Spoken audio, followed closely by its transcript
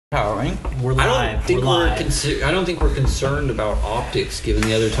Powering. We're live. I don't think we're concerned about optics given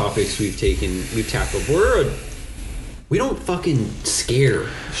the other topics we've tackled. We don't fucking scare,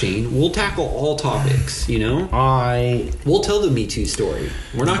 Shane. We'll tackle all topics, you know? We'll tell the Me Too story.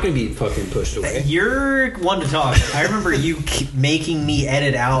 We're not going to be fucking pushed away. You're one to talk. I remember you keep making me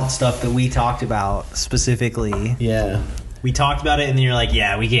edit out stuff that we talked about specifically. Yeah. We talked about it and then you're like,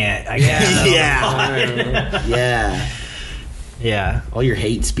 yeah, we can't. I can't. Yeah. Yeah. Yeah. All your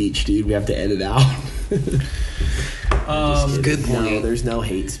hate speech, dude, we have to edit out. Good point. No, there's no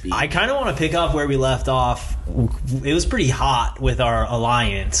hate speech. I kind of want to pick up where we left off. It was pretty hot with our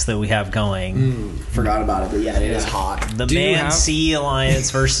alliance that we have going. Forgot about it, but yeah, it is hot. The Man-Sea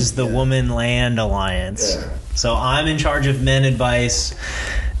Alliance versus the Woman-Land Alliance. Yeah. So I'm in charge of men advice.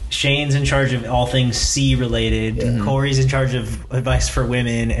 Shane's in charge of all things sea related. Yeah. Corey's in charge of advice for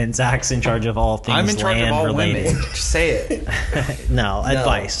women, and Zach's in charge of all things I'm in charge land of all related. women. Just say it. No,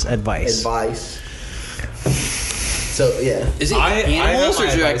 advice. So yeah, Is it I animals have or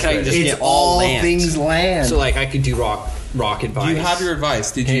my do I advice can I ready. just it's get all land? things land. So like I could do rock advice. You have your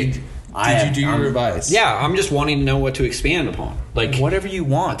advice. Did you do your advice? Yeah, I'm just wanting to know what to expand upon. Like Whatever you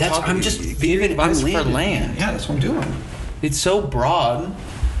want. I'm just give giving advice for unlanded. land. Yeah, that's what I'm doing. It's so broad.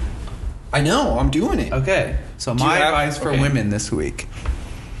 I know, I'm doing it. Okay, so Do my you have- advice for okay. women this week.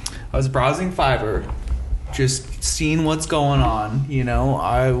 I was browsing Fiverr, just seeing what's going on. You know,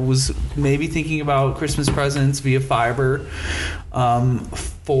 I was maybe thinking about Christmas presents via Fiverr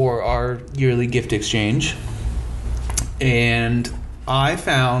for our yearly gift exchange. And I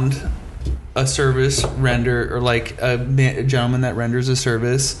found a service render, or like a gentleman that renders a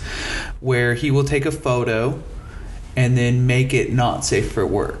service where he will take a photo and then make it not safe for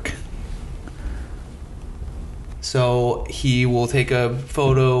work. So he will take a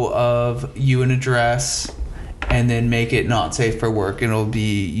photo of you in a dress and then make it not safe for work. And it'll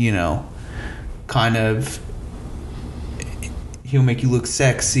be, you know, kind of, he'll make you look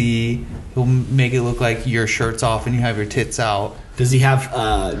sexy. He'll make it look like your shirt's off and you have your tits out. Does he have?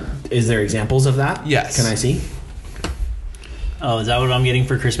 Is there examples of that? Yes. Can I see? Oh, is that what I'm getting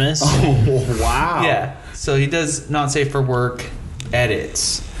for Christmas? Oh wow. Yeah. So he does not safe for work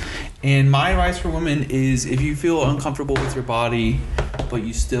edits. And my advice for women is if you feel uncomfortable with your body, but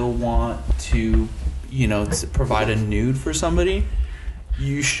you still want to, you know, provide a nude for somebody,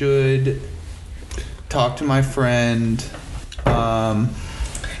 you should talk to my friend.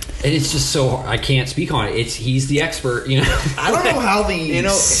 And it's just so I can't speak on it. He's the expert, you know. I don't know how the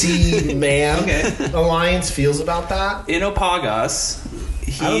Sea Man Alliance feels about that. Inopagas.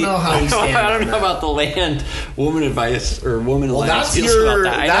 I don't know how he stands. I don't know about the land woman advice or woman Well, alliance that's feels your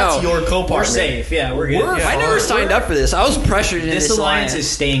about that. I that's know. your co-partner. We're safe. Yeah, we're good. I never signed up for this. I was pressured into This alliance is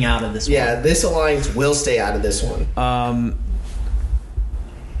staying out of this one. Yeah, this alliance will stay out of this one.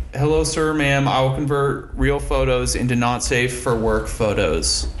 Hello, sir, ma'am. I will convert real photos into not safe for work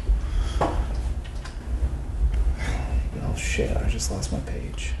photos. Oh shit! I just lost my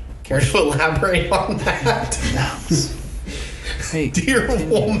page. Care to elaborate on that? Hey, Dear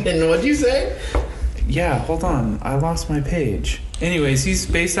woman, what'd you say? yeah, hold on. I lost my page. Anyways, he's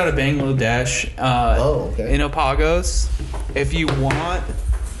based out of Bangladesh. Okay. In Opagos. If you want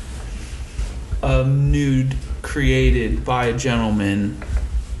a nude created by a gentleman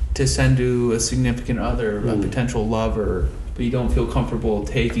to send to a significant other, a potential lover, but you don't feel comfortable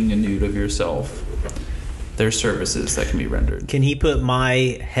taking a nude of yourself, there's services that can be rendered. Can he put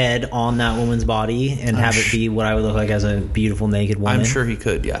my head on that woman's body and have it be what I would look like as a beautiful naked woman? I'm sure he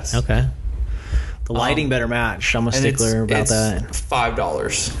could, yes. Okay. The lighting better match. I'm a stickler about that.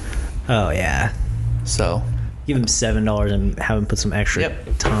 $5. Oh, yeah. So Give him $7 and have him put some extra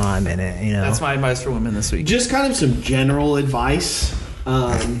time in it, you know? that's my advice for women this week. Just kind of some general advice.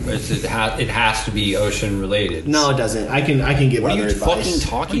 It has to be ocean related. No, it doesn't. I can give What are other you advice. fucking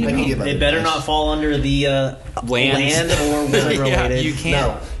talking I can about? give other It better advice. not fall under the land or women related. Yeah, you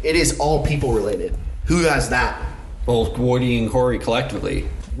can't. No, it is all people related. Who has that? Both Woody and Corey collectively.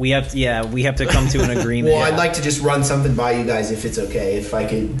 We have to come to an agreement. Well, I'd like to just run something by you guys if it's okay. If I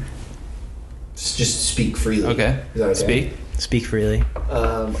could just speak freely. Okay. Is that okay? Speak. Speak freely.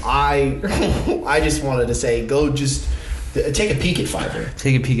 I just wanted to say, go just take a peek at Fiverr.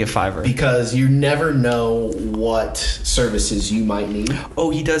 Take a peek at Fiverr. Because you never know what services you might need. Oh,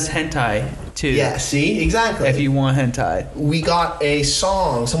 he does hentai too. Yeah, see? Exactly. If you want hentai. We got a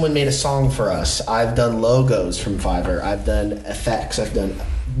song. Someone made a song for us. I've done logos from Fiverr. I've done effects. I've done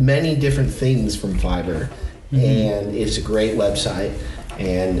many different things from Fiverr. And it's a great website.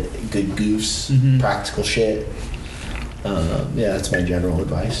 And good goofs, practical shit. Yeah, that's my general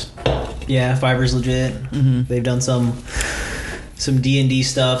advice. Yeah, Fiverr's legit. They've done some some D&D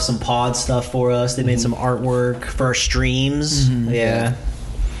stuff, some pod stuff for us. They made some artwork for our streams. Yeah.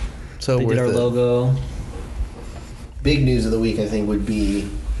 So They worth did our it. logo. Big news of the week, I think, would be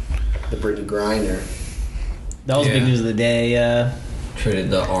the Brittany Griner. That was big Yeah. news of the day. Traded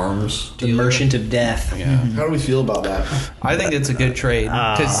the arms. The deal. Merchant of Death. Yeah. How do we feel about that? I think it's a good trade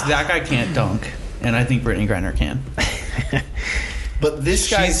because that guy can't dunk, and I think Brittany Griner can. But this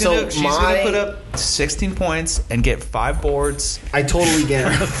guy, She's so gonna put up 16 points and get 5 boards. I totally get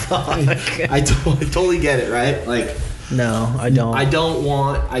it. I totally get it, right? Like, No, I don't. I don't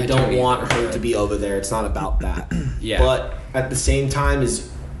want her to be over there. It's not about that. Yeah. But at the same time, is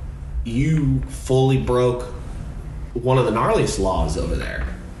you fully broke one of the gnarliest laws over there,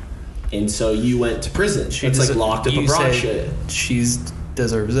 and so you went to prison. It's like locked up You abroad say shit. She's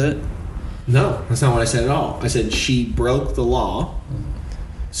deserves it. No, that's not what I said at all. I said she broke the law,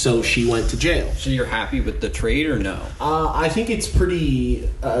 so she went to jail. So you're happy with the trade or no? I think it's pretty.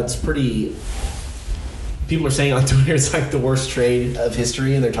 People are saying on Twitter it's like the worst trade of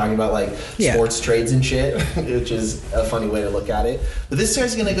history, and they're talking about like Yeah. sports trades and shit, which is a funny way to look at it. But this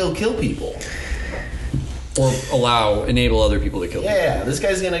guy's gonna go kill people. Or enable other people to kill people. Yeah, this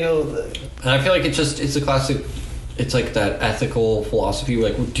guy's gonna go. And I feel like it's a classic, it's like that ethical philosophy.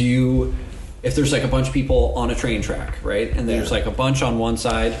 Like, if there's like a bunch of people on a train track, right? And there's Yeah. like a bunch on one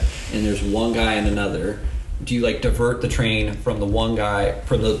side and there's one guy on another, do you like divert the train from the one guy,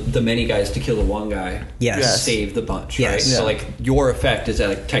 from the many guys to kill the one guy? Yes. To Yes. save the bunch, Yes. right? Yeah. So like your effect is that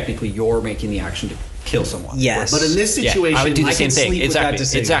like technically you're making the action to kill someone. Yes. But in this situation, I would do the I same can thing. sleep with that Exactly.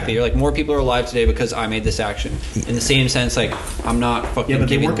 decision. Exactly. You're like, more people are alive today because I made this action. In the same sense, like I'm not fucking. yeah, but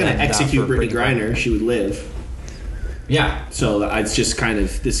they giving weren't gonna them that execute for Brittany Brittany Griner. She would live. Yeah. So it's just kind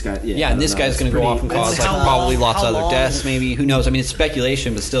of this guy. Yeah, and this guy's going to go off and cause like how probably long- lots how of other long- deaths. Maybe, who knows? I mean, it's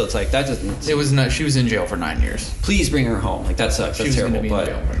speculation, but still, it's like that doesn't. It was not. She was in jail for 9 years. Please bring her home. Like that sucks. She That's was going to terrible.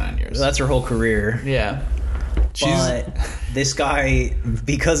 be in But jail for 9 years. That's her whole career. yeah. She's But this guy,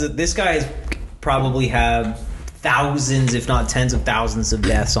 this guy has probably had thousands, if not tens of thousands, of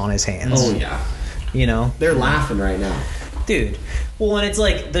deaths on his hands. Oh yeah, You know, they're laughing right now. dude. Well, and it's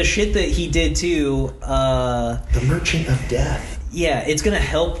like the shit that he did too. The Merchant of Death. Yeah, it's gonna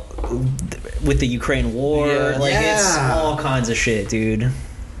help with the Ukraine war. Yeah. Like it's Yeah. all kinds of shit, dude.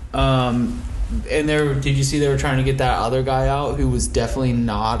 and did you see they were trying to get that other guy out who was definitely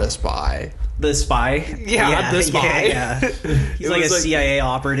not a spy? The spy. Yeah, the spy. Yeah. He's It like a was like- CIA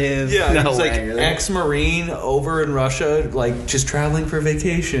operative. Yeah, No he's like way, really? ex-marine over in Russia, like just traveling for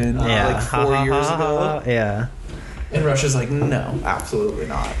vacation, like 4 years ago. Yeah. And Russia's like, no, absolutely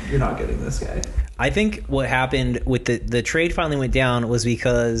not. You're not getting this guy. I think what happened with the trade finally went down was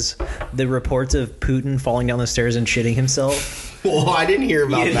because the reports of Putin falling down the stairs and shitting himself. Well, I didn't hear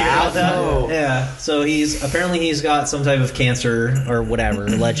about You didn't hear that. about that? No. Yeah. So he's got some type of cancer or whatever.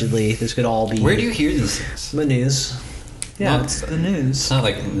 Allegedly, this could all be where do you hear these things? the news. Yeah, Not- it's the news. It's not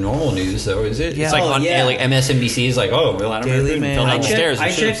like normal news, though, is it? Yeah. It's like Oh, on yeah. like MSNBC is like, oh, Vladimir Daily Putin Mail. fell down I the stairs. and I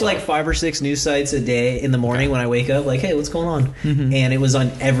shit checked himself. like 5 or 6 news sites a day in the morning when I wake up. Like, hey, what's going on? And it was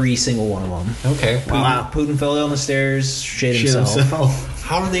on every single one of them. Okay. Wow. Putin fell down the stairs, shit himself.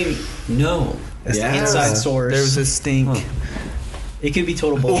 How do they know? That's the Yeah. inside source. There was a stink. It could be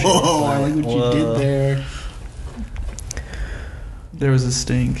total bullshit. Whoa, I like what you Whoa. did there. There was a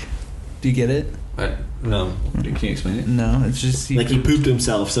stink. Do you get it? No. Can you explain it? No, it's just Like he pooped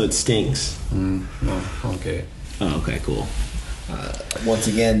himself, so it stinks. No. Okay. Oh, okay, cool. Once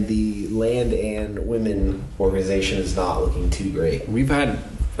again, the Land and Women organization is not looking too great. We've had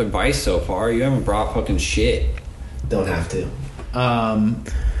advice so far. You haven't brought fucking shit. Don't have to.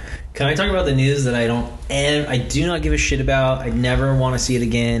 Can I talk about the news that I do not give a shit about? I never want to see it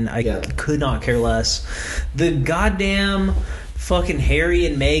again. I Yeah. could not care less. The goddamn fucking Harry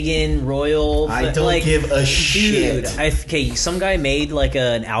and Meghan royal. I don't give a shit. Dude, okay, some guy made like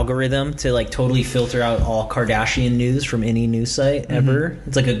an algorithm to like totally filter out all Kardashian news from any news site ever.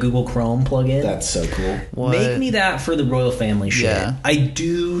 It's like a Google Chrome plugin. That's so cool. What? Make me that for the royal family shit. Yeah. I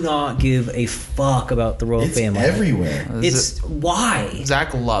do not give a fuck about the royal It's family. everywhere. It's why?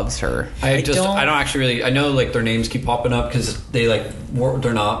 Zach loves her. I don't- don't actually really. I know like their names keep popping up because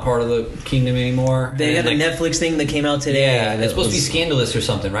they're not part of the kingdom anymore. They had And, a like, Netflix thing that came out today. Yeah, that it's supposed to be was- scandalous or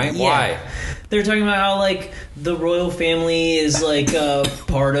something, right? Yeah. Why? They're talking about how like the royal family is like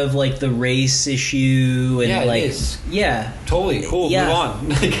part of like the race issue and Yeah, it like is. yeah. Totally cool. Yeah. Move on.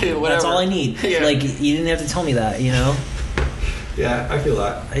 Like, whatever. That's all I need. Yeah. Like you didn't have to tell me that, you know. Yeah, I feel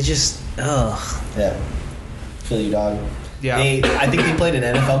that. I just ugh. Yeah. Feel you, dog. Yeah. I think they played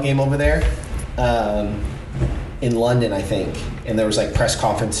an NFL game over there. in London, I think, and there was like press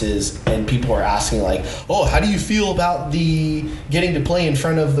conferences, and people were asking like, "Oh, how do you feel about the getting to play in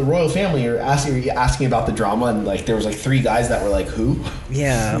front of the royal family?" Or asking about the drama, and like there was like 3 guys that were like, "Who?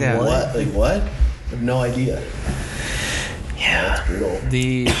 Yeah. Yeah. What? Like what? I have no idea." Yeah. That's brutal.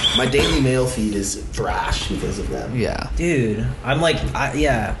 My Daily Mail feed is trash because of them. Yeah. Dude, I'm like,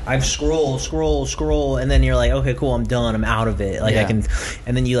 I've scroll, and then you're like, okay, cool, I'm done, I'm out of it. Like, Yeah. I can,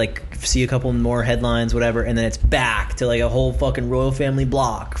 and then you like see a couple more headlines, whatever, and then it's back to like a whole fucking royal family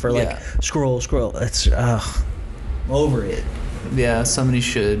block for like Yeah. scroll. It's, over it. Yeah, somebody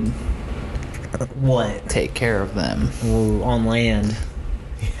should What? take care of them. Ooh, on land.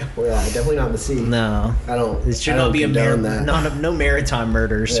 Well, yeah, definitely not in the sea. No. I don't. It should I not don't be condone that. no maritime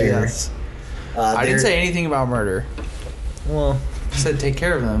murders here. Yes. I didn't say anything about murder. Well, I said take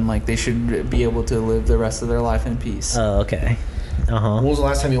care of them. Like they should be able to live the rest of their life in peace. oh, okay. When was the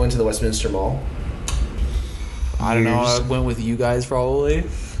last time you went to the Westminster Mall? I don't know. years. I went with you guys probably.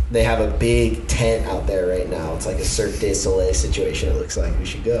 They have a big tent out there right now. It's like a Cirque du Soleil situation. It looks like we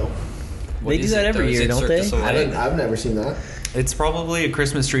should go. They do that every year, don't they? I've never seen that. It's probably a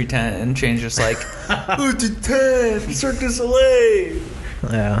Christmas tree tent, and Shane's just like, "Oh, the tent, Cirque du Soleil."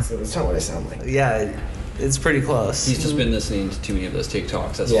 Yeah. So that's not what I sound like. Yeah, it's pretty close. He's just been listening to too many of those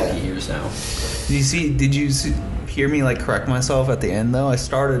TikToks. That's Yeah. all he hears now. Did you hear me like correct myself at the end though? I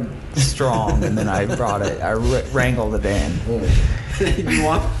started strong, and then I brought it. I wrangled it in. You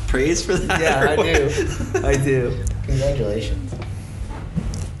want praise for that? Yeah, I do. I do. Congratulations.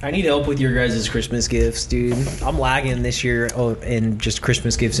 I need help with your guys' Christmas gifts, dude. I'm lagging this year in just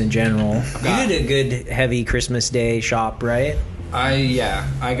Christmas gifts in general. You did a good heavy Christmas Day shop, right?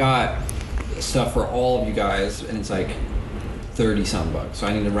 I got stuff for all of you guys, and it's like 30-some bucks. So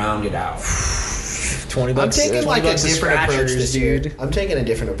I need to round it out. $20. I'm taking like a $20 of different approach Scratchers, this year. I'm taking a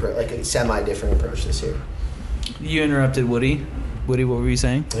different approach, like a semi-different approach this year. You interrupted Woody. Woody, what were you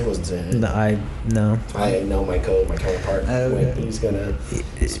saying? I wasn't saying it. No. I know my counterpart. Okay. He's gonna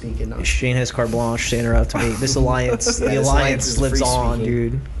speak it now. Shane has carte blanche to interrupt me. This alliance, Yeah, the this alliance is lives free on,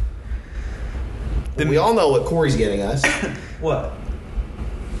 speaking. dude. We all know what Corey's getting us. What?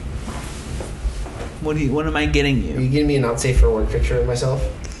 What am I getting Are you you? getting me a not safe for work picture of myself?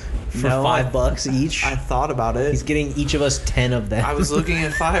 For No, $5 each. I thought about He's it. getting each of us 10 of them. I was looking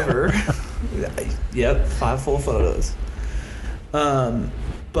at Fiverr. Yep, 5 full photos.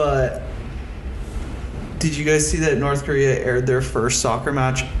 But did you guys see that North Korea aired their first soccer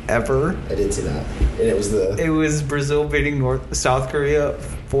match ever? I did see that, and it was the. It was Brazil beating South Korea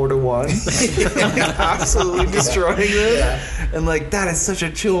 4-1, absolutely destroying them. Yeah. And like that is such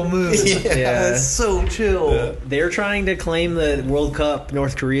a chill move. Yeah. That's so chill. They're trying to claim the World Cup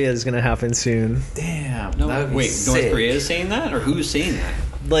North Korea is going to happen soon. Damn. No, that would be wait, sick. North Korea is saying that, or who's saying that?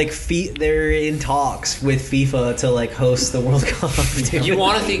 Like they're in talks with FIFA to like host the World Cup. dude. You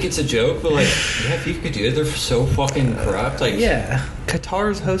want to think it's a joke, but like, yeah, if you could do it, they're so fucking corrupt. Like, Yeah.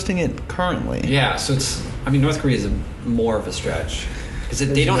 Qatar's hosting it currently. yeah. So it's, I mean, North Korea is more of a stretch because they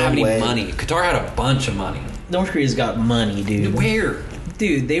There's don't no have any way. money. Qatar had a bunch of money. North Korea's got money, dude. Where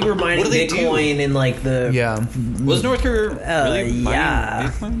Dude, they were mining What do they do? Bitcoin in like the Yeah. was North Korea really? mining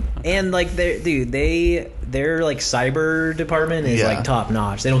yeah. Bitcoin? And like their like cyber department is Yeah. like top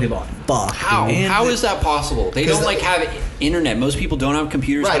notch. They don't give a fuck. How? dude. How is that possible? They 'Cause don't like have internet. Most people don't have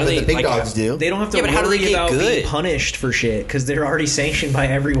computers. Right, How do but they, the big like, dogs do. They don't have to Yeah, but how do they worry get about being good? punished for shit because they're already sanctioned by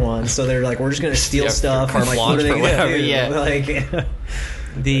everyone. So they're like, we're just gonna steal Yeah, stuff. carte And like, what blanche are they for gonna whatever, do? yeah. Like,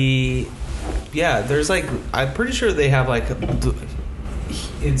 There's like I'm pretty sure they have like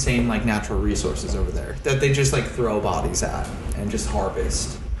insane like natural resources over there that they just like throw bodies at and just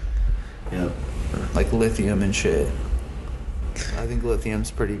harvest. Yeah. Like lithium and shit. I think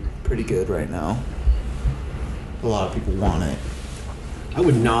lithium's pretty good right now. A lot of people want it. I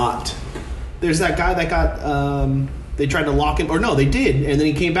would not. There's that guy that got. They tried to lock him, or no, they did, and then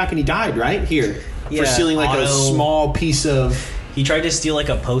he came back and he died. Right here Yeah, for stealing like a Otto- small piece of he tried to steal like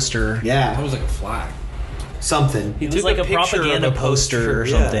a poster. That yeah was like a flag. something, It was took like a a picture propaganda of a poster or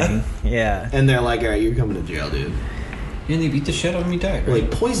poster, yeah. something. Yeah. and they're like, "All right, you're coming to jail, dude." And they beat the shit out of him. He died. Or Right?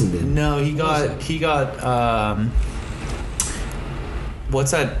 like poisoned him. No, he got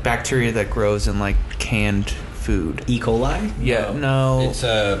what's that bacteria that grows in like canned food? E. coli? Yeah, no. It's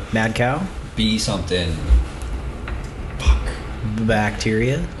a Mad cow? B something.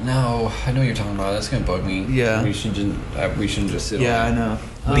 Bacteria? No, I know what you're talking about. That's gonna bug me. Yeah. we shouldn't just sit. Yeah, I on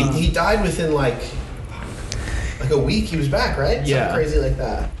it. know. He died within like a week. He was back, right? Yeah. Something crazy like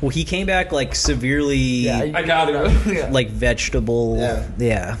that. Well, he came back like severely I got it. like vegetable. Yeah.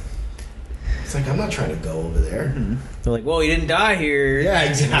 Yeah. It's like, I'm not trying to go over there. They're like, well, he didn't die here. Yeah,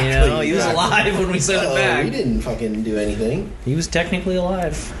 exactly. You know, he was exactly. alive when we sent him back. He didn't fucking do anything. He was technically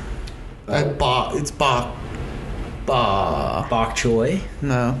alive. It's bok. Bok choy.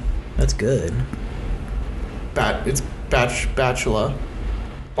 No. That's good. It's bachelor.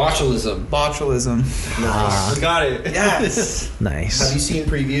 Botulism. Botulism. Nice. Got it. Yes. Nice. Have you seen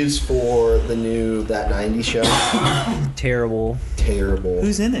previews for the new That 90s show? Terrible. Terrible.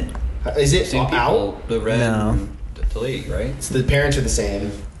 Who's in it? Is it Same out? people, the red, No. and the lady, right? So the parents are the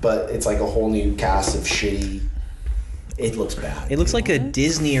same, but it's like a whole new cast of shitty. It looks bad. It looks like a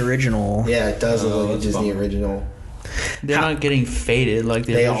Disney original. Yeah, it does look Oh, like a that's a Disney bummer. original. They're not getting faded like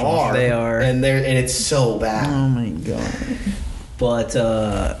the They original. are. They are. and it's so bad. Oh my god. But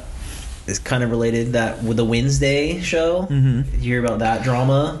it's kind of related that with the Wednesday show. Mhm. You hear about that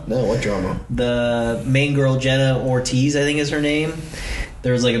drama? No, what drama? The main girl, Jenna Ortiz, I think is her name.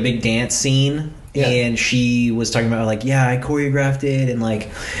 There was like a big dance scene. Yeah. And she was talking about like, yeah, I choreographed it, and like,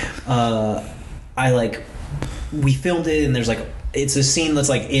 we filmed it, and there's like, it's a scene that's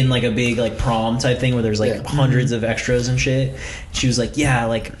like in like a big like prom type thing where there's like Yeah. hundreds of extras and shit. She was like, yeah,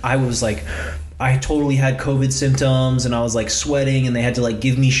 like I totally had COVID symptoms, and I was like sweating, and they had to like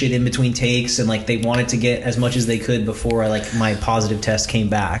give me shit in between takes, and like they wanted to get as much as they could before my positive test came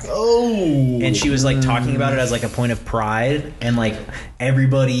back. Oh. And she was like talking about it as like a point of pride, and like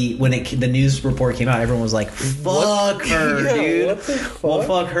everybody, when the news report came out, everyone was like, "Fuck her, Yeah, dude! what the fuck? Well,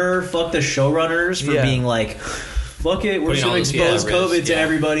 fuck her, fuck the showrunners for Yeah. being like, fuck it, we're Putting just all gonna this, expose yeah, COVID risk, to yeah.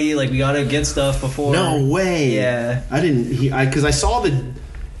 everybody. Like we gotta get stuff before." No way. Yeah. I didn't. Because I saw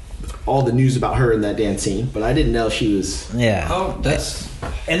all the news about her in that dance scene, but I didn't know she was. Yeah. Oh, that's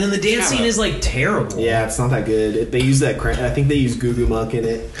And then the dance scene Yeah. is like terrible. Yeah, it's not that good. They use that. I think they use Goo Goo Monk in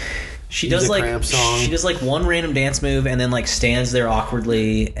it. She Use does a like Cramp song. she does like one random dance move, and then like stands there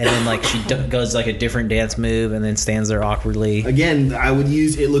awkwardly, and then like she goes like a different dance move, and then stands there awkwardly. Again, I would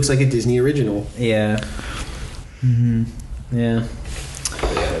use. It looks like a Disney original. Yeah. Mm-hmm. Yeah.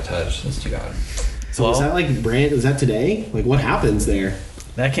 really out of touch. That's too bad. So is that like brand? Was that today? Like what happens there?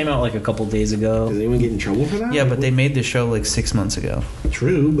 That came out like a couple days ago. Does anyone get in trouble for that? Yeah, Like, but they made the show like 6 months ago.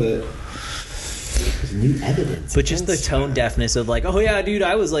 true, but there's new evidence. But just the tone deafness of like, oh yeah, dude,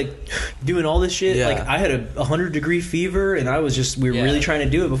 I was like doing all this shit. Yeah. Like I had a 100-degree fever, and I was just we were Yeah. really trying to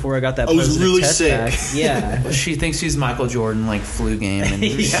do it before I got that. I was positive really test sick. back. Yeah. She thinks she's Michael Jordan, like flu game, and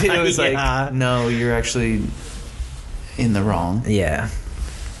Yeah, it was yeah. like, no, you're actually in the wrong. Yeah.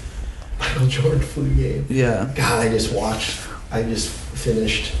 Michael Jordan flu game. Yeah, God, I just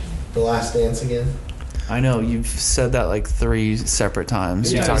finished The Last Dance again. I know. You've said that like 3 separate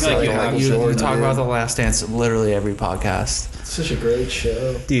times. Yeah, you talk it's like about you the, have you Jordan, talk dude. about The Last Dance literally every podcast. It's such a great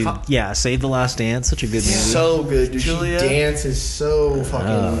show. Dude, yeah, Save the Last Dance, such a good movie. So good, dude. Julia? She dances so fucking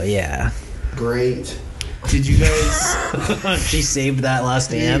Oh yeah. great. Did you guys? She saved that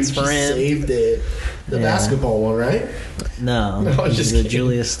last dance Dude, for she him. saved it. The Yeah. basketball one, right? No, No, I'm just the kidding.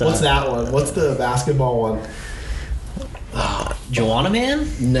 Julia stuff. What's that one? What's the basketball one? Joanna Man?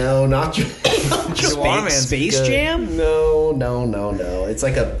 No, not Joanna Man's Space good. Jam? No. It's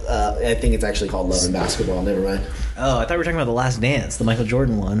like I think it's actually called Love and Basketball. Never mind. Oh, I thought we were talking about The Last Dance, the Michael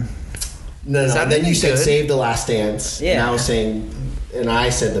Jordan one. No. that Then you any said good? Save the Last Dance. Yeah. And I was saying, and I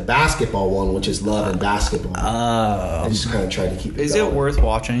said the basketball one, which is Love and Basketball. I Oh. just kind of tried to keep it Is going. it worth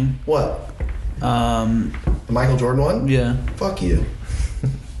watching? What? Um, The Michael Jordan one? yeah. Fuck you.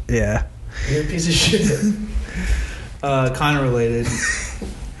 Yeah. You're a piece of shit. Kind of related.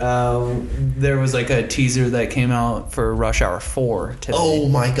 There was like a teaser that came out for Rush Hour 4 today. Oh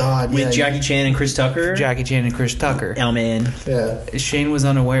my god. With yeah. Jackie Chan and Chris Tucker? Jackie Chan and Chris Tucker. Oh, man. Yeah. Shane was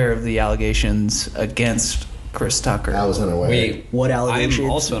unaware of the allegations against Chris Tucker. I was unaware. Wait, What allegations?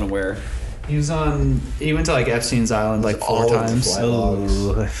 I'm also unaware. He was on. He went to like Epstein's Island like 4 All of the times. flight logs.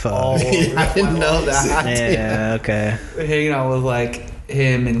 Oh, fuck. All- I didn't know that. Yeah, okay. Hanging out with like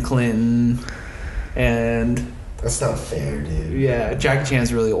him and Clinton, and That's not fair, dude. yeah, Jackie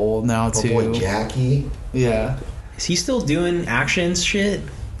Chan's really old now My too. boy Jackie. Yeah, Is he still doing actions shit?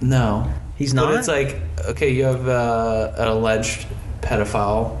 no, He's But not? it's like okay, you have an alleged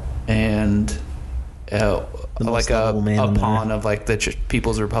pedophile and The most like lovable man a in there. pawn of like the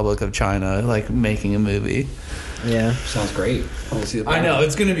People's Republic of China, like making a movie. Yeah. Sounds great. I want to see the I know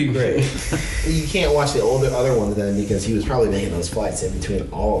it's gonna be great. You can't watch the other ones then because he was probably making those flights in between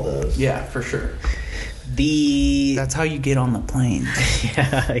all of those. Yeah, for sure. The That's how you get on the plane.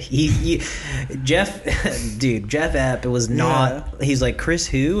 yeah, Jeff, dude, Jeff Epp was not. He's like, Chris,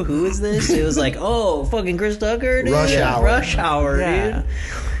 who is this? It was like, oh, fucking Chris Tucker, dude. Rush Hour. Rush Hour, Yeah.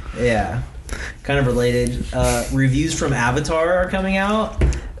 dude. Yeah, kind of related. Reviews from Avatar are coming out.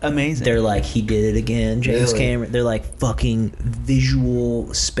 amazing. They're like, he did it again, James Really? Cameron. They're like fucking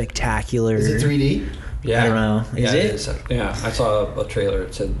visual, spectacular. Is it 3D? Yeah, I don't know. Is yeah, it? is. Yeah, I saw a trailer.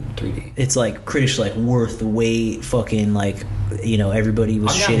 It said 3D. It's like critics like worth the wait. Fucking like, you know, everybody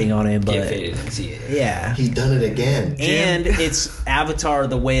was shitting on him, Get but faded and see it. yeah. He's done it again. And it's Avatar: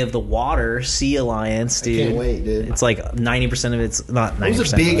 The Way of the Water, Sea Alliance, dude. can't wait, dude. It's like 90% of it's not 90%. I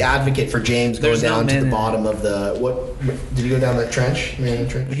was a big advocate for James going There's no down to the men in bottom of the what? Did he go down the trench? Man in the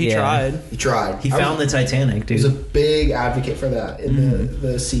trench. he Yeah. tried. He tried. He found the Titanic, He was a dude. big advocate for that in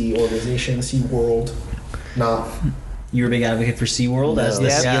the Sea Organization, Sea World. Not You were a big advocate for SeaWorld as the No.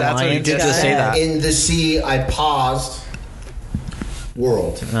 Sea Yeah, that's what he Alliance did guy? just say that. in the sea. I paused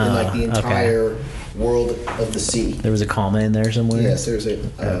world in like the okay. entire world of the sea. There was a comma in there somewhere. Yes, there's a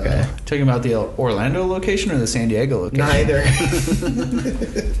Okay. Talking about the Orlando location or the San Diego location? neither.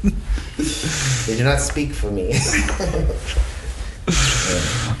 They do not speak for me.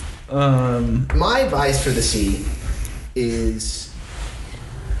 My advice for the sea is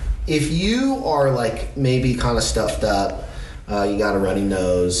if you are like maybe kind of stuffed up, you got a runny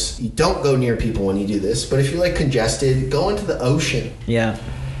nose, you don't go near people when you do this, but if you're like congested, go into the ocean. Yeah.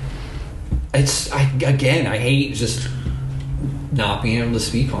 I hate just not being able to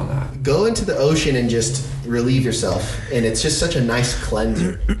speak on that. Go into the ocean and just relieve yourself, and it's just such a nice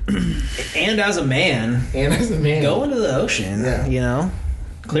cleanser. And as a man, And as a man, go into the ocean, Yeah. you know?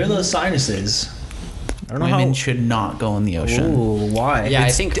 Clear those sinuses. I don't know Women how... should not go in the ocean. Ooh, why? Yeah,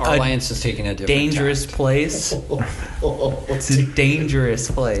 It's I think a our alliance is taking a different Dangerous tact. place. It's a dangerous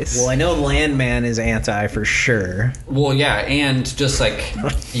place. Well, I know Landman is anti for sure. Well, yeah, and just like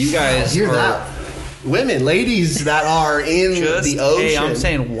you guys hear are, that? Women, ladies that are in Just, the ocean. hey, I'm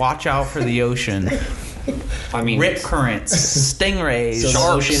saying watch out for the ocean. I mean, Rip currents, stingrays, So the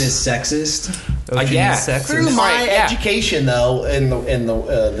Sharks. ocean is sexist? Ocean yeah. is sexist. Through my Right, yeah. education, though, in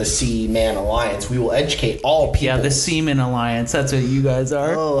the Sea Man Alliance, we will educate all people. Yeah, the Seaman Alliance. That's what you guys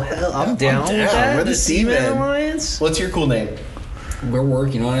are. Oh, hell, I'm down with down. that. We're the Seaman Seamen. Alliance? What's your cool name? we're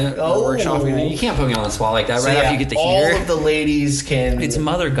working on it. Oh. We're workshopping it. You can't put me on the spot like that So, right yeah, after you get the all heater. of the ladies can. It's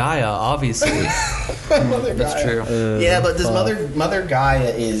Mother Gaia, obviously. Mother That's Gaia. true. Yeah, but this fuck. Mother Gaia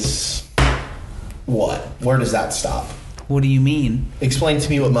is what? Where does that stop? What do you mean? Explain to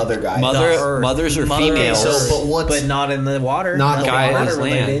me what Mother Gaia is. Mothers are Mother females. Earth. So, but what's But not in the water. Not Nothing Gaia water is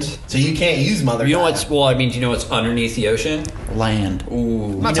related. land. so you can't use Mother You know Gaia. what's well? I mean, do you know what's underneath the ocean? Land. Ooh,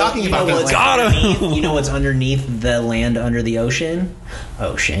 I'm not talking about what's the underneath, you know what's underneath the land under the ocean?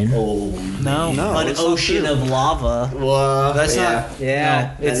 Ocean. Oh, No, An ocean of lava. well, That's yeah. not.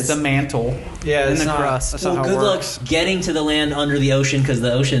 Yeah. no, it's the mantle. Yeah, in it's the not- crust. that's Well, not how it good luck works. getting to the land under the ocean because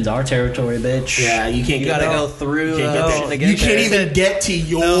the ocean's our territory, bitch. Yeah, you can't You get gotta there. go through You the can't get ocean there. to get You can't there. even get to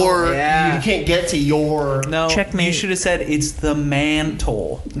your. yeah. You can't get to your. No, Checkmate. you should have said it's the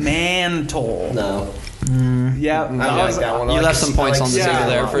mantle. Mantle. No. Yeah, I like that one. I You like left to- some I points like on the to see table that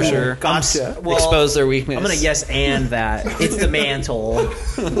there one. for sure. Gotcha. Well, Expose their weakness. I'm gonna guess and that it's the mantle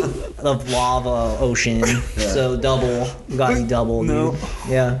of lava ocean. So double, got you double. No. Dude.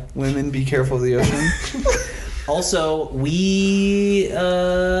 Yeah. Women, be careful of the ocean. Also, we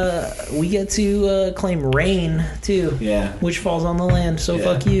get to claim rain too. Yeah. Which falls on the land. So Yeah.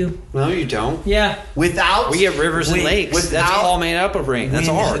 fuck you. No, you don't. Yeah. Without We get rivers and Wait, lakes. That's without- all made up of rain. That's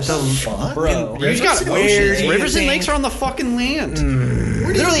ours. Fuck? Bro. You just got Rivers and where oceans. rivers and lakes are on the fucking land.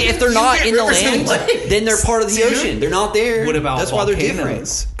 Literally, if they're you not get in the rivers and land, lakes? then they're part of the ocean. They're not there. What about That's why they're different.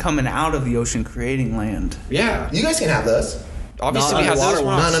 volcanoes coming out of the ocean, creating land? Yeah, You guys can have those. obviously Not we have those underwater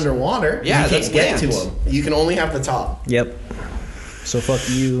ones. Not underwater. Yeah, you that's can't get to land. them. You can only have the top. Yep. So fuck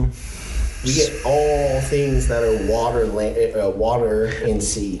you. We get all things that are water and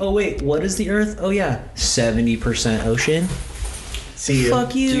sea. Oh wait, what is the Earth? Oh yeah, 70% ocean. See you.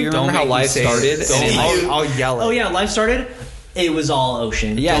 Fuck you. Do you remember how make me life say it. started? Don't- And it- I'll yell it. Oh yeah, life started. It was all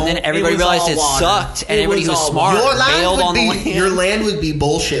ocean. Yeah, and then Don't- everybody was realized all it water. sucked, and It everybody was all smart. water. Your land, bailed would on the be, land. your land would be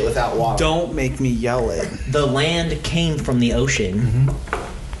bullshit without water. Don't make me yell it. The land came from the ocean.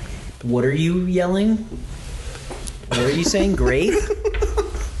 What are you yelling? What are you saying? Grape?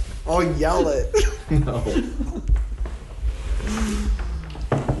 I'll yell it.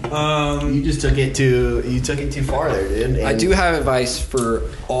 You just took it too far there, dude. I And do have advice for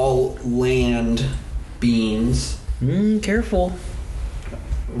all land beings. Careful.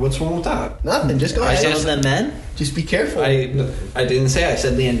 What's wrong with that? nothing. Just go I ahead. Some of them men? Just be careful. I didn't say I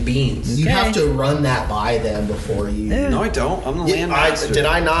said land beings. you Okay. have to run that by them before you. Yeah. No, I don't. I'm the land master. Did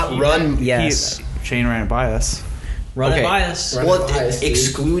I not run? Yes. Shane ran it by us. Run Okay. it by us. Run Well, it by us, dude.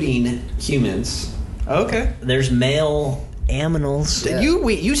 excluding humans. Okay. There's male Aminals. Yeah.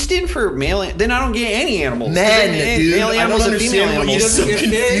 You stand for male. Then I don't get any animals. Men, dude. Male I animals don't and female understand why animals. he's so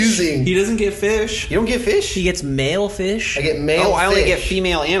confusing. He doesn't get fish. You don't get fish. He gets male fish. I get male. Oh, I only fish. get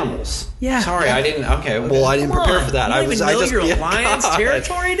female animals. Yeah. Sorry, I didn't. Okay, well, I didn't Come prepare on. for that. You I don't was. even I know just. your yeah, alliance God.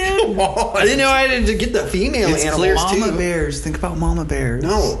 territory, dude. I didn't know I had to get the female It's animals mama too. bears. Think about mama bears.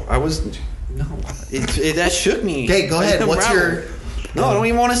 No, I was. No, that shook me. Okay, go I ahead. didn't What's unravel. your? No, I don't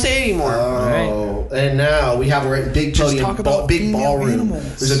even want to say it anymore. Oh, and now we have a big Just podium, talk about big female ballroom.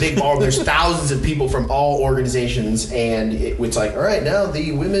 animals. There's a big ballroom. There's thousands of people from all organizations, and it's like, all right, now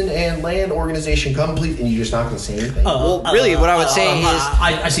the Women and Land Organization come, please, and you're just not going to say anything. Well, really, what I would say is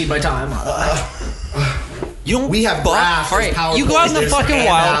I see my time. you don't. We have graphs, All right, there's you go out in the PowerPoints, fucking there's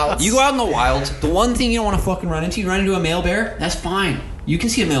wild. handouts. You go out in the wild. The one thing you don't want to fucking run into, you run into a male bear. That's fine. You can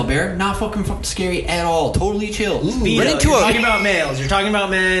see a male bear. Not fucking scary at all. Totally chill. Run into You're a. talking about males. You're talking about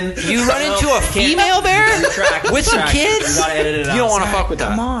men. You run into a female bear with some kids. You gotta edit it out. You don't want to fuck with that.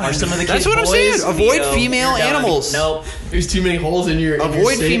 Come on. Are some of the That's kids what I'm boys? saying. Avoid No, female you're done. animals. Nope. There's too many holes in your.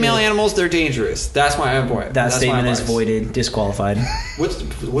 Avoid female animals. They're dangerous. That's my avoid. That That's statement my is advice. voided, disqualified. What's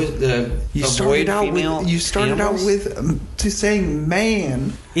the You avoid started out female with. You started animals? out with to saying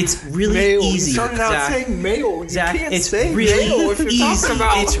man. It's really Male. easy. You started out Zach. saying male. You Zach, can't it's say really male if you're easy. talking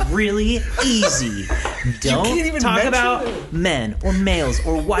about. It's really easy. Don't can't even talk mention about it. men or males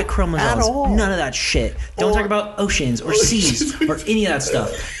or Y At chromosomes. all. None of that shit. Don't Or- talk about oceans or seas or any of that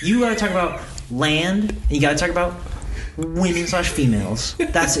stuff. You gotta talk about land. And you gotta talk about women/females.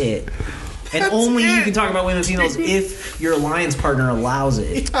 That's it. And only you can talk about women and females if your alliance partner allows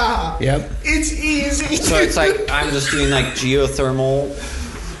it. Yep. It's easy. So it's like I'm just doing like geothermal.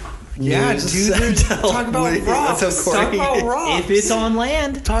 Yeah, news. dude. Talk about rocks. That's so Talk corny. about rocks. If it's on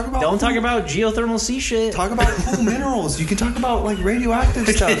land, Talk about don't talk food. about geothermal sea shit. Talk about cool minerals. You can talk about like radioactive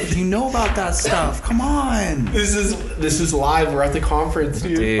stuff. You know about that stuff. Come on. This is live. We're at the conference,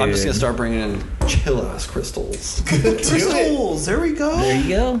 dude. I'm just gonna start bringing in chill ass crystals. Crystals. There we go. There you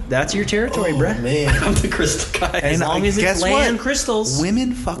go. That's your territory, bruh. Man. I'm the crystal guy. As And long as it's guess land what? crystals.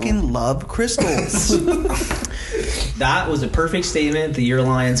 Women fucking love crystals. That was a perfect statement that your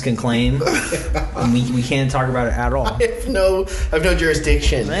alliance can claim. And we can't talk about it at all. I have no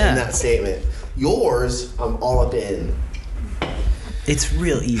jurisdiction Yeah. in that statement. Yours, I'm all up in. It's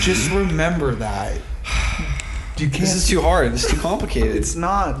real easy. Just remember that. You can't. This is too hard. This is too complicated. It's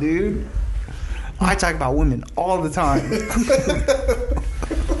not, dude. I talk about women all the time.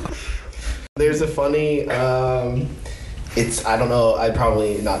 There's a funny, it's, I don't know, I'm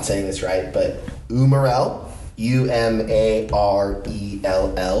probably not saying this right, but Umarell, Umarell,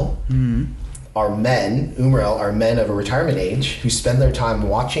 are men, Umarell are men of a retirement age who spend their time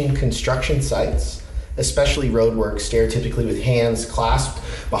watching construction sites, especially roadwork, stereotypically with hands clasped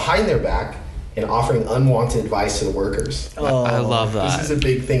behind their back and offering unwanted advice to the workers. I love This that. is a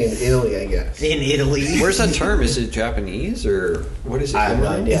big thing in Italy, I guess. in Italy. Where's that term? Is it Japanese or what is it? I have no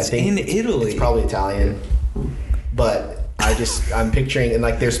idea. It's I think in Italy. It's probably Italian. But I'm picturing, and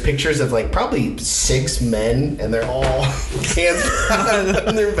like there's pictures of like probably 6 men, and they're all hands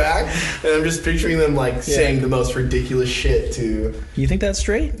on their back, and I'm just picturing them like saying the most ridiculous shit to. You think that's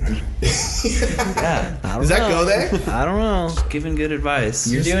straight? Yeah. Does that go there? I don't know. Giving good advice.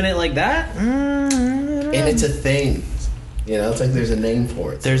 You're doing it like that? And it's a thing. You know, it's like there's a name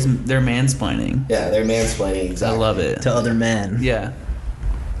for it. They're mansplaining. Yeah, they're mansplaining. I Exactly. love it. To other men. Yeah.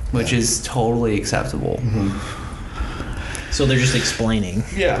 Which is totally acceptable. So they're just explaining.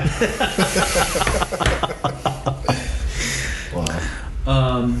 Yeah.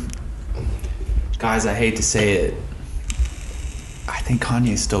 Wow. Guys, I hate to say it. I think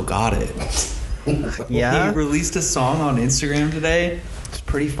Kanye still got it. Yeah? He released a song on Instagram today. It's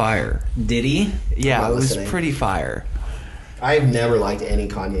pretty fire. Did he? Yeah, Am I it was listening? pretty fire. I've never liked any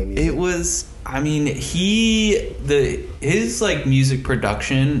Kanye music. It was. I mean, his like music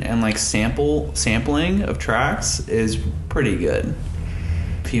production and like sampling of tracks is pretty good.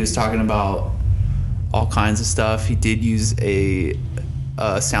 He was talking about all kinds of stuff. He did use a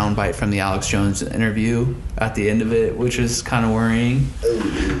soundbite from the Alex Jones interview at the end of it, which is kind of worrying.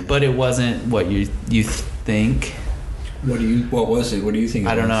 But it wasn't what you think. What was it? What do you think?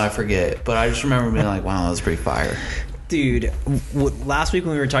 I don't know. I forget. But I just remember being like, "Wow, that was pretty fire." Dude, last week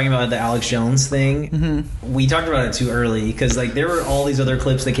when we were talking about the Alex Jones thing, we talked about it too early because like there were all these other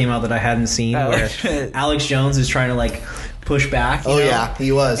clips that came out that I hadn't seen Oh, where shit. Alex Jones is trying to like push back. you Oh know? yeah,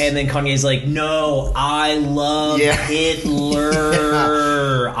 he was. And then Kanye's like, no, I love Yeah.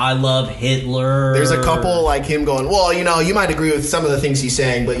 Hitler. I love Hitler. There's a couple like him going, well, you might agree with some of the things he's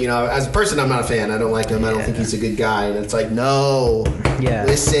saying, but as a person, I'm not a fan. I don't like him. I don't think he's a good guy. And it's like, no,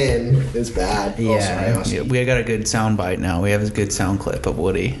 listen, it's bad. Yeah. Oh, sorry, Austin. Yeah, we got a good sound bite now. We have a good sound clip of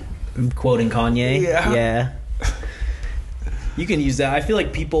Woody. Quoting Kanye. Yeah. You can use that. I feel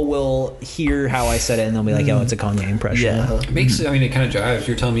like people will hear how I said it and they'll be like, oh, it's a Kanye impression. Yeah. It makes. I mean, it kind of jives.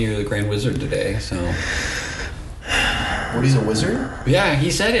 You're telling me you're the Grand Wizard today, so. Woody's a wizard? Yeah, he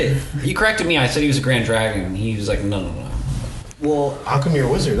said it. He corrected me. I said he was a Grand Dragon. He was like, no. Well, How come you're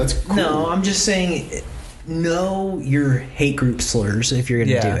a wizard? That's cool. no, I'm just saying, know your hate group slurs if you're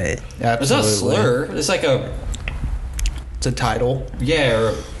going to do it. It's not a slur. It's like It's a title. or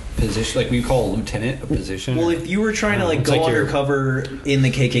a position. Like we call a lieutenant a position. Well, if you were trying to It's go like you're- undercover in the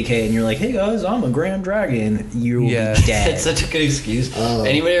KKK and you're like, hey guys, I'm a Grand Dragon, you will Yeah. be dead. It's such a good excuse. Oh.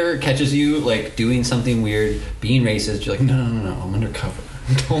 Anybody ever catches you like doing something weird, being racist, you're like, no, I'm undercover.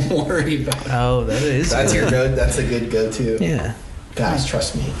 Don't worry about it. Oh, that is. That's your go. That's a good go-to. Yeah. Guys,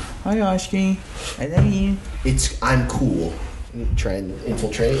 trust me. Hi, Oshki. I love you. I'm cool. Try and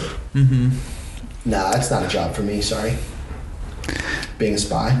infiltrate. Mm-hmm. Nah, that's not a job for me. Sorry. Being a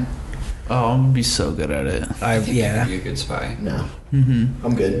spy. Oh, I'm gonna be so good at it. Yeah. Be a good spy. No, Mm-hmm.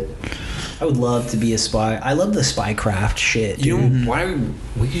 I'm good. I would love to be a spy. I love the spy craft shit. You dude. know, why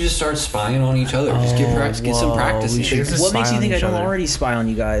we could just start spying on each other. Just get some whoa, practice. we in. should There's just What makes spy you on think I each don't other. already spy on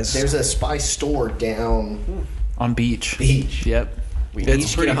you guys? There's a spy store down On beach. beach. Yep. We It's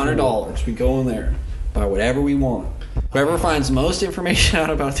each pretty get $100. We go in there, buy whatever we want. Whoever finds most information out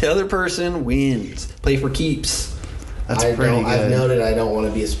about the other person wins. Play for keeps. That's pretty good. I've noted I don't want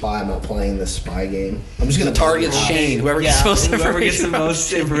to be a spy. I'm not playing this spy game. I'm just gonna Target Shane. Whoever gets most Whoever gets the information.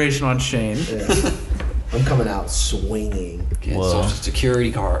 most information on Shane. Yeah. I'm coming out swinging. Get Whoa. social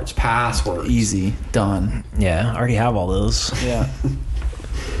security cards, passwords. Easy. Done. Yeah, I already have all those. Yeah.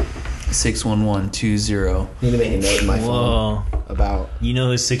 61120. Need to make a note in my Whoa. phone about. You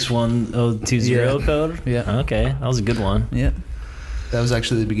know his 61020 Yeah. code? Yeah. Okay, that was a good one. Yep. That was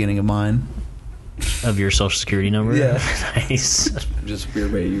actually the beginning of mine. Of your social security number? Yeah. Nice. Just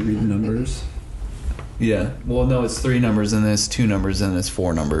weird way you read numbers. Yeah. Well, no, it's 3 numbers and it's 2 numbers and it's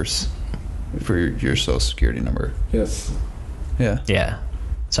 4 numbers for your social security number. Yes. Yeah. Yeah,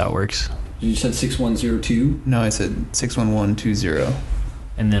 that's how it works. You said 6102. No, I said 61120.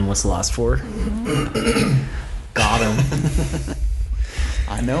 And then what's the last 4? Got him.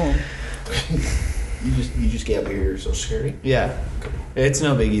 I know him. You just gave up your social security. Yeah. It's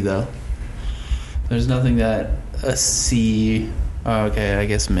no biggie though. There's nothing that a C. Oh, okay, I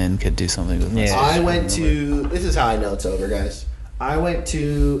guess men could do something with my Yeah. social I security went number. to. This is how I know it's over, guys. I went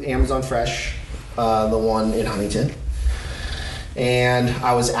to Amazon Fresh, the one in Huntington, and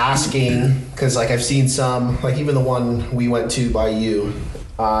I was asking because, like, I've seen some, like even the one we went to by you.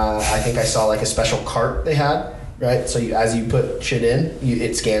 I think I saw like a special cart they had, right? So as you put shit in,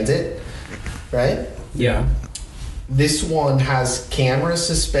 it scans it, right? Yeah. This one has cameras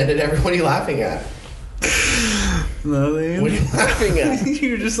suspended. Everybody laughing at. Nothing. What are you laughing at?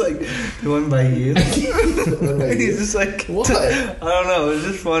 You're just like the one by you. He's just like What? I don't know. It was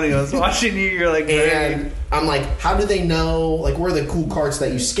just funny. I was watching you. You're like, And I'm like, how do they know, like, where are the cool carts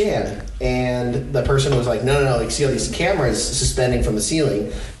that you scan? And the person was like, no. Like, see all these cameras suspending from the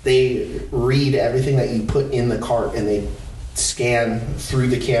ceiling? They read everything that you put in the cart and they scan through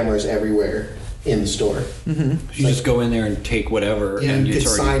the cameras everywhere in the store. You just go in there and take whatever. You and could it's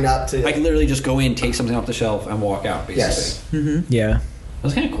already- sign up to. I can literally just go in, take something off the shelf, and walk out. Basically. Yes. Yeah.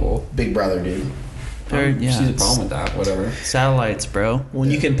 That's kind of cool. Big brother, dude. yeah, See the it's problem with that? Whatever. satellites, bro.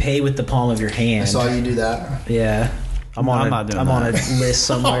 When you can pay with the palm of your hand. I saw you do that. Yeah. I'm on not doing I'm on a that. list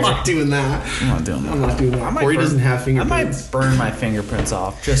somewhere. I'm not doing that. I'm not doing that. I'm not doing I that. might Corey burn- doesn't have I fingerprints. might burn my fingerprints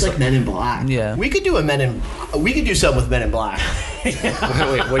off. Just It's like Men in Black. Yeah. We could do we could do something with Men in Black. Wait,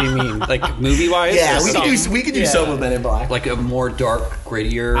 what do you mean? Like movie wise? Yeah, we could do Yeah. something with Men in Black. Like a more dark,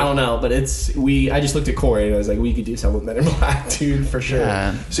 grittier. I don't know, but I just looked at Corey and I was like, we could do something with Men in Black, dude, for sure.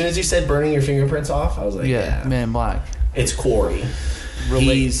 Yeah. As soon as you said burning your fingerprints off, I was like, yeah, Man in Black. It's Corey.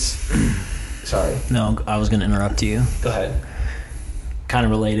 He's. Sorry. No, I was going to interrupt you. Go ahead. Kind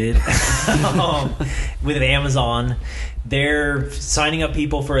of related. With Amazon, they're signing up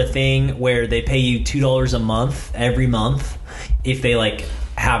people for a thing where they pay you $2 a month every month if they like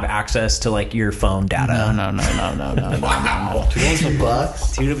have access to like your phone data. No. Wow.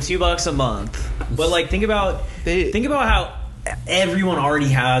 $2 $2 a month. But like think about how everyone already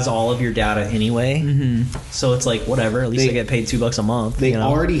has all of your data anyway. So it's like whatever. At least I get paid $2 a month. They you know?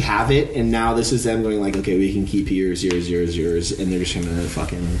 already have it, and now this is them going like, okay, we can keep yours, and they're just gonna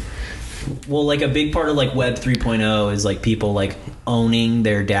fucking. Well, like a big part of like Web 3.0 is like people like owning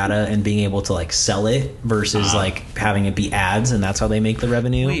their data and being able to like sell it versus like having it be ads, and that's how they make the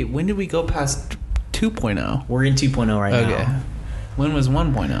revenue. Wait, when did we go past 2.0? We're in 2.0 right Okay. now. When was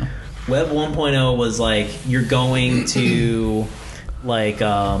 1.0? Web 1.0 was like you're going to like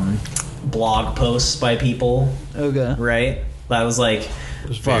blog posts by people, Okay. right? That was like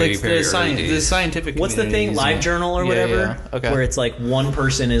Very, very early the days. scientific. what's the thing, community LiveJournal or Yeah, whatever, yeah. Okay. where it's like one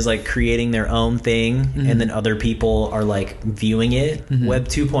person is like creating their own thing and then other people are like viewing it. Web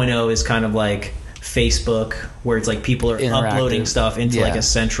 2.0 is kind of like Facebook, where it's like people are Interactive. uploading stuff into like Yeah. a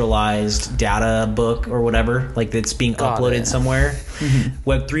centralized data book or whatever, like that's being Got uploaded it. somewhere.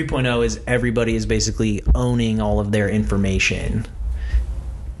 Web 3.0 is everybody is basically owning all of their information.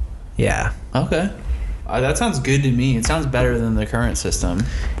 Yeah. Okay. That sounds good to me. It sounds better than the current system.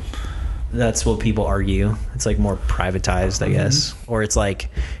 That's what people argue. It's like more privatized, I guess, or it's like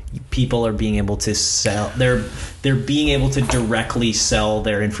people are being able to sell. They're being able to directly sell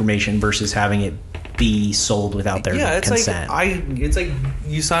their information versus having it be sold without their Yeah, it's consent. it's like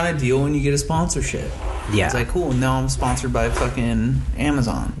you sign a deal when you get a sponsorship. Yeah. It's like, cool, now I'm sponsored by fucking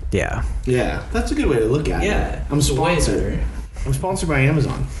Amazon. Yeah. Yeah, that's a good way to look at it. I'm sponsored. I'm sponsored by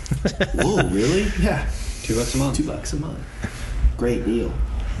Amazon. Whoa, really? Yeah, $2 a month. $2 a month. Great deal.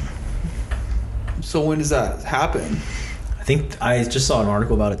 So when does that happen? I think I just saw an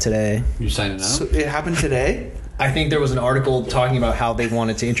article about it today. You signing up? So it happened today? I think there was an article talking about how they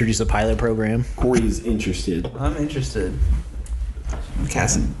wanted to introduce a pilot program. Corey's interested. I'm interested. I'm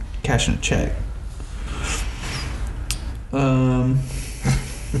cashing a check.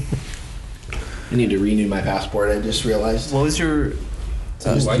 I need to renew my passport. I just realized. What was your...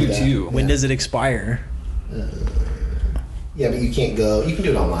 Just Why do do that. two? When does it expire? Yeah, but you can't go. You can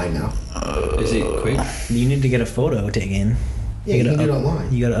do it online now. Is it quick? You need to get a photo taken. Yeah, you gotta can do it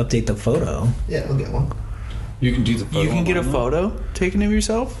online. You got to update the photo. Yeah, I'll get one. You can do the photo. You can get a online, photo taken of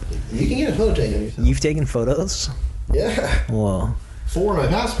yourself? You can get a photo taken of yourself. You've taken photos? Yeah, Whoa. for my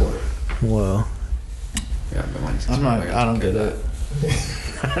passport. Whoa. though? Yeah, but mine's I'm not... I don't get it.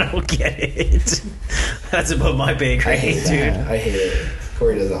 I don't get it. That's above my pay I grade, hate dude. that. I hate it.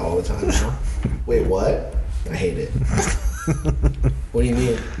 Corey does that all the time now. Wait, what? I hate it. What do you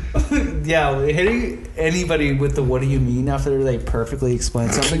mean? Yeah, hitting anybody with the "what do you mean" after they perfectly explain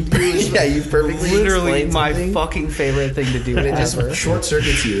something to you is Yeah, you perfectly literally explained my something. fucking favorite thing to do And it just ever. short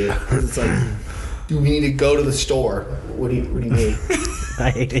circuits you. It's like, do we need to go to the store? What do you mean?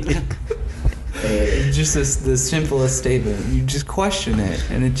 I hate it. And Just the simplest statement. You just question it,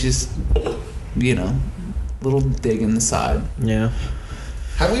 and it just, little dig in the side. Yeah.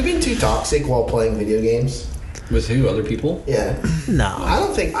 have we been too toxic while playing video games? With who? Other people? Yeah. No. I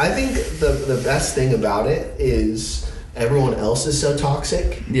think the best thing about it is everyone else is so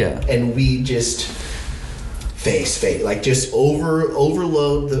toxic. Yeah. And we just face like just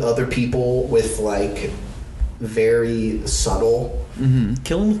overload the other people with like very subtle.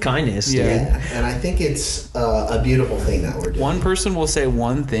 Kill him with kindness, Yeah. dude. Yeah. And I think it's a beautiful thing that we're doing. One person will say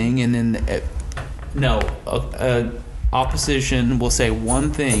one thing, and then opposition will say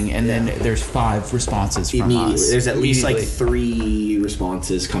one thing, and then there's 5 responses from Immediately. us. There's at least like Immediately. 3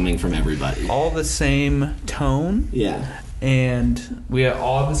 responses coming from everybody. all the same tone, Yeah. and we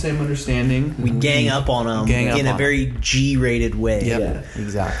all have the same understanding. We gang up on them Gang up in a on very G-rated way. Yep, Yeah.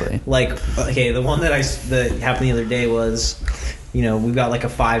 exactly. Like, okay, the one that happened the other day was, we've got like a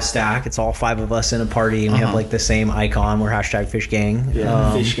 5 stack. It's all 5 of us in a party, and we have like the same icon. We're #fish gang.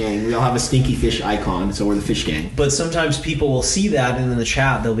 Yeah. Fish gang. We all have a stinky fish icon, so we're the fish gang. But sometimes people will see that, and in the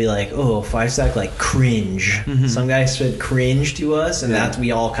chat they'll be like, "Oh, 5 stack like cringe." Some guy said cringe to us, and that's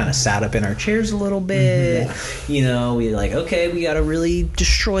we all kind of sat up in our chairs a little bit. We like, okay, we got to really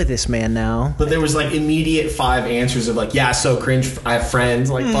destroy this man now. But there was like immediate 5 answers of like, yeah, so cringe. I have friends.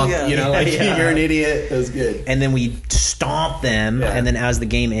 Like, fuck, yeah, yeah. you're an idiot. That was good. And then we stomp them, Yeah. and then as the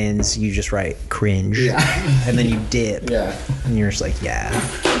game ends, you just write cringe, and then you dip, Yeah. and you're just like, yeah,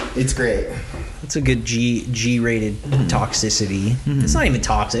 It's great. it's a good G-rated toxicity. It's not even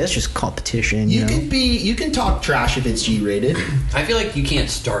toxic; it's just competition. You know? You can talk trash if it's G-rated. I feel like you can't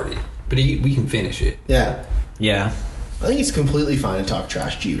start it, but we can finish it. Yeah. Yeah, I think it's completely fine to talk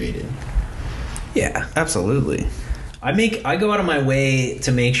trash G-rated. yeah. Absolutely. I go out of my way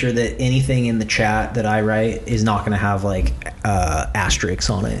to make sure that anything in the chat that I write is not going to have like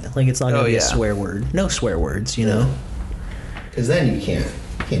asterisks on it. Like it's not going to be a swear word. No swear words, Because then you can't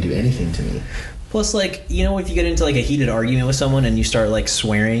do anything to me. Plus, like, you know, if you get into like a heated argument with someone and you start like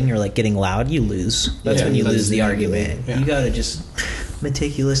swearing or like getting loud, you lose. That's Yeah, when you that's lose the the argument. Yeah. You gotta just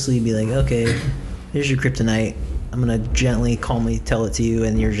meticulously be like, okay, here's your kryptonite. I'm gonna gently, calmly tell it to you,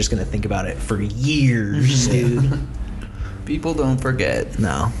 and you're just gonna think about it for years, dude. People don't forget.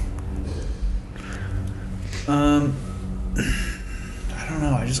 No. I don't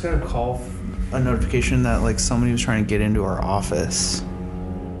know. I just got a notification that like somebody was trying to get into our office,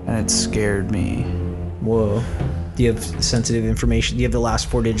 and it scared me. Whoa. Do you have sensitive information? Do you have the last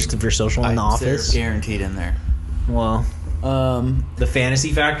 4 digits of your social in the office? They're guaranteed in there. Well, the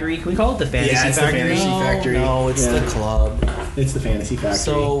Fantasy Factory. Can we call it the Fantasy Yeah, it's the Factory? Fantasy Factory. No, it's Yeah. the club. It's the Fantasy Factory.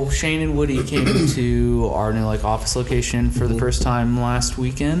 So Shane and Woody came to our new like office location for the first time last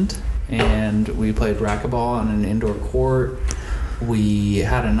weekend, and we played racquetball on an indoor court. We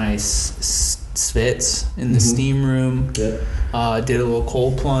had a nice svits in the steam room. Yeah. Did a little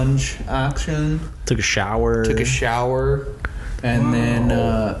cold plunge action. Took a shower. Took a shower, and then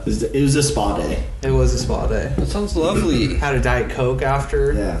it was a spa day. it was a spa day. That sounds lovely. Had a Diet Coke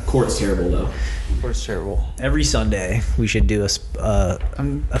after. Yeah, court's terrible though. It was terrible. Every Sunday, we should do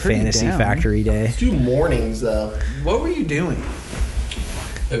I'm a pretty Fantasy down. Factory day. Let's do mornings though. What were you doing?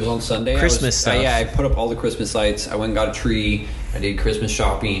 It was on Sunday. Christmas stuff. Yeah, I put up all the Christmas lights. I went and got a tree. I did Christmas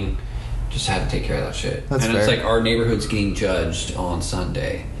shopping. Just had to take care of that shit. That's and it's fair. like our neighborhood's getting judged on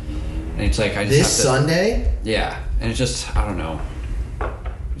Sunday. And it's like I just This have to, Sunday? Yeah. And it's just I don't know.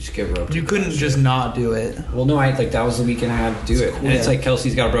 Just give her up. You to couldn't that just shit. not do it. Well, no, I like that was the weekend I had to do it. And it's like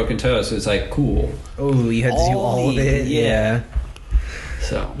Kelsey's got a broken toe, so it's like cool. Oh, you had to do all of it? Yeah.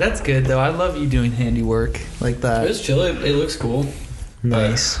 So That's good though. I love you doing handiwork like it that. was chill. It looks cool.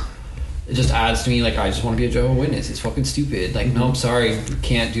 Nice. It just adds to me like I just want to be a Jehovah's Witness. It's fucking stupid. Like no, I'm sorry,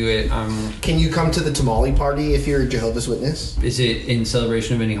 can't do it. Can you come to the tamale party if you're a Jehovah's Witness? Is it in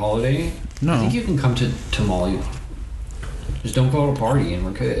celebration of any holiday? No. I think you can come to Tamale. Just don't go to a party and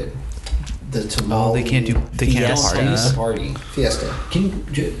we're good. The tamale. Oh, they can't Fiesta. party. It's a party. Fiesta.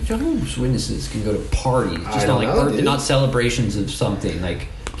 Jehovah's Witnesses can go to parties, just I not don't like know, dude. not celebrations of something. Like,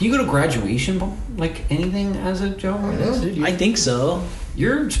 can you go to graduation, like anything as a Jehovah's I know. Witness? Dude, I think so.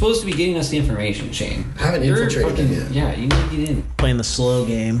 you're supposed to be getting us the information, Shane. I haven't You're infiltrated them yet. Yeah, you need to get in. Playing the slow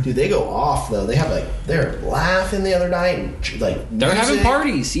game. Dude, they go off though. They have they're laughing the other night and like They're having music.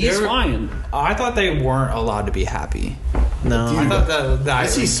 parties. See, it's They're- fine. I thought they weren't allowed to be happy. No. I thought that I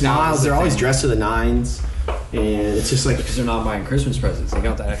see smiles. They're always dressed to the nines, and it's just like Because they're not buying Christmas presents. They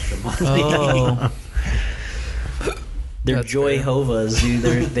got that extra money. Oh, They're That's joy fair. hovas, dude.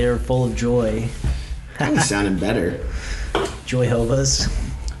 They're full of joy. kind of sounding better. Joy hovas.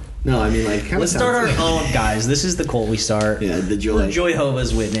 No, I mean like. Let's start our own, guys. This is the cult we start. Yeah, the joy. We're Joy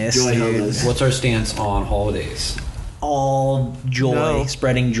Hovas Witness. Joy dude. Hovas. What's our stance on holidays? All joy, No.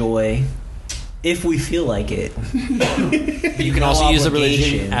 spreading joy. If we feel like it. But you can No also use the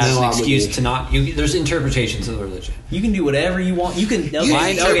religion obligations. as No an excuse obligation. to not. There's interpretations of the religion. You can do whatever you want. You can. Okay, My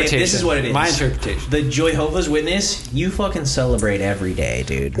interpretation. this is what it is. My interpretation. The Joy Hovas Witness, you fucking celebrate every day,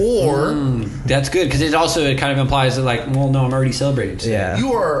 dude. Or That's good because it kind of implies that like, well, no, I'm already celebrating today. Yeah.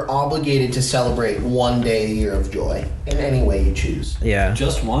 you are obligated to celebrate one day a year of joy in any way you choose. Yeah.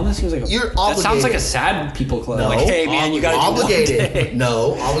 Just one? That seems like You're that sounds obligated. like a sad people club. No, Like, hey man, you got to do one obligated. day.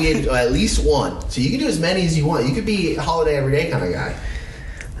 No, obligated to at least one. So you can do as many as you want. You could be a holiday every day kind of guy.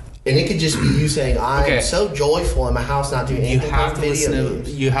 And it could just be you saying, "I'm Okay. so joyful in my house, not doing you anything have but to video listen games."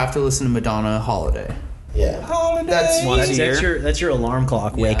 to you have to listen to Madonna Holiday. Yeah, that's Once a That's year. that's your alarm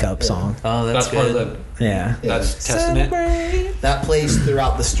clock wake up song. Oh, That's part of the. Yeah. That's testament. that plays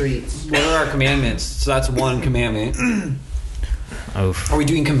throughout the streets. What are our commandments? So that's one commandment. Oof. Are we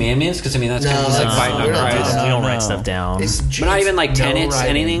doing commandments? Because I mean that's kind of No, just like that's- fighting we're on not doing Christ. that. We don't write No. stuff down. It's But not even like no tenets,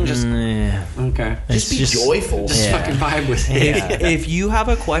 writing. anything. Just Yeah. okay. Just be joyful. Just Yeah. fucking vibe with it. Yeah. If you have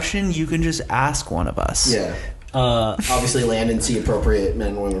a question, you can just ask one of us. Yeah, Uh, obviously, land and sea appropriate, men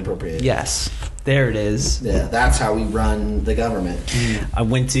and women appropriate. Yes. There it is. Yeah, that's how we run the government. I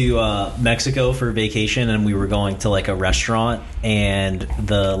went to Mexico for vacation, and we were going to like a restaurant, and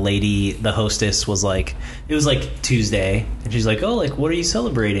the hostess was like, it was like Tuesday, and she's like, oh, like, what are you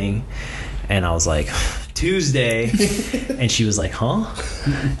celebrating? And I was like, Tuesday. And she was like, huh?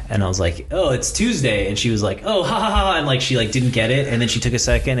 And I was like, oh, it's Tuesday. And she was like, oh, ha ha ha. And like, she like didn't get it. And then she took a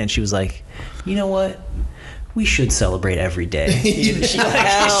second, and she was like, you know what? We should celebrate every day.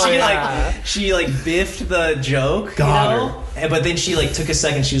 She biffed the joke, Got you know? But then she like took a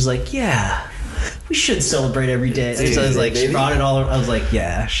second. She was like, "Yeah, we should celebrate every day." And so I was like, she baby. brought it all. I was like,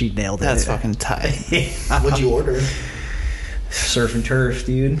 "Yeah, she nailed it." That's fucking tight. What'd you order? Surf and turf,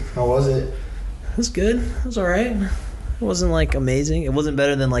 dude. How was it? It was good. It was all right. It wasn't like amazing. It wasn't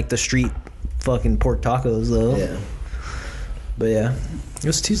better than like the street fucking pork tacos though. Yeah. But yeah, it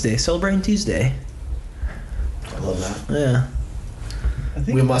was Tuesday. Celebrating Tuesday. I love that. Yeah.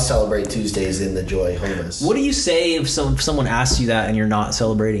 We must celebrate Tuesdays in the Joy Homas. What do you say if someone asks you that and you're not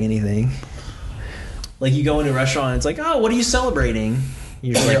celebrating anything? Like you go into a restaurant and it's like, oh, what are you celebrating?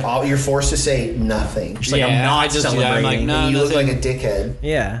 You're just like, You're forced to say nothing. just like, I'm not celebrating. I'm like, no, you look like nothing. a dickhead.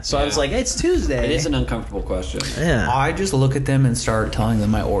 Yeah. So I was Yeah. like, it's Tuesday. It is an uncomfortable question. yeah. I just look at them and start telling them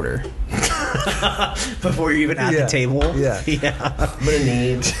my order. Before you're even at Yeah. the table. Yeah. Yeah. I'm gonna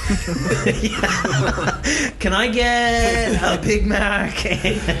need. Can I get a Big Mac?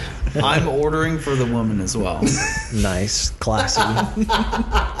 I'm ordering for the woman as well. Nice. Classy.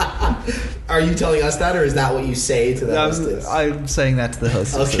 Are you telling us that, or is that what you say to the hostess? I'm saying that to the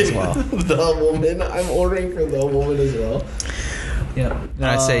hostess as well. The woman. I'm ordering for the woman as well. Yep. And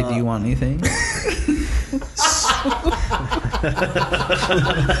I say, do you want anything?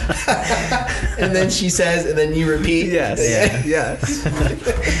 And then she says, and then you repeat. Yes. Yeah. Yes.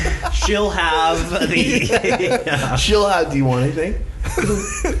 She'll have the. Yeah. She'll have. Do you want anything?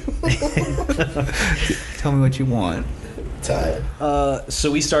 Tell me what you want. Tight.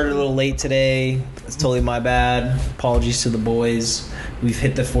 So we started a little late today. It's totally my bad. Apologies to the boys. We've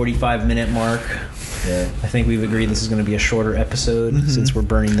hit the 45-minute mark. Yeah. I think we've agreed this is going to be a shorter episode since we're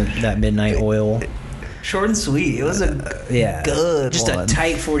burning that midnight oil. Short and sweet. It was a Yeah, good just one. a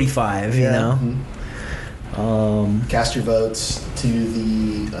tight 45. You know. Cast your votes to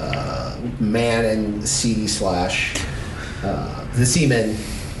the Man and CD / the Seamen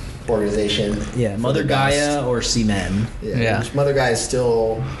organization. Yeah, for Mother the best. Gaia or Seamen. Yeah. Which Mother Gaia is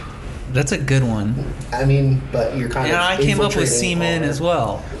still. That's a good one. I mean, but you're kind And of. I came up with infiltrating Seaman all as that.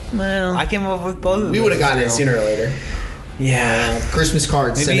 well. Well, I came up with both of We those would have gotten it still. sooner or later. yeah. Christmas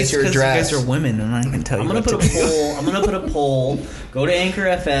cards. Maybe Send it's us your because you address. guys are women and I can tell I'm you gonna what put to a do. poll. I'm gonna put a poll. Go to Anchor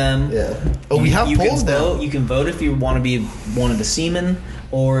FM. Yeah. Oh, we have you polls can now. vote. You can vote if you want to be one of the seamen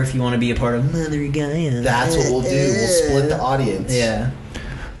or if you want to be a part of Mother Gaia. That's what we'll do. We'll split the audience. Yeah.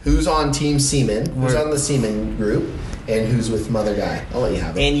 Who's on Team Seaman? Who's We're- on the Seaman group? And who's with Mother Guy? I'll let you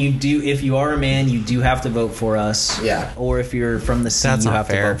have it. And you do, if you are a man, you do have to vote for us. Yeah. Or if you're from the sea, That's you not have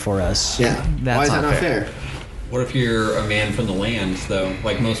fair. to vote for us. Yeah. That's Why is that not not fair. fair? What if you're a man from the land, though,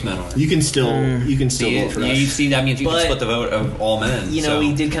 like most men are? You can still See, vote for us. you see, that means you But- can split the vote of all men. You know, so.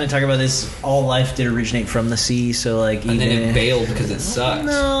 we did kind of talk about this. All life did originate from the sea, so like and even then it bailed because it sucked.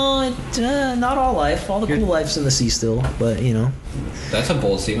 no, not all life. All the cool life's in the sea still, but you know, That's a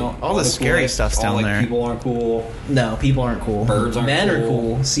bold statement. All the scary cool, stuff's all, down like, there. People aren't cool. no, people aren't cool. Birds aren't men are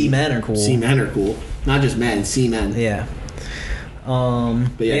cool. cool. Sea men are cool. Seamen are cool. Not just men, seamen. Yeah.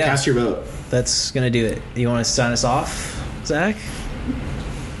 But yeah, cast your vote. That's gonna do it. You want to sign us off, Zach?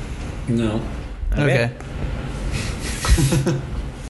 No. Okay.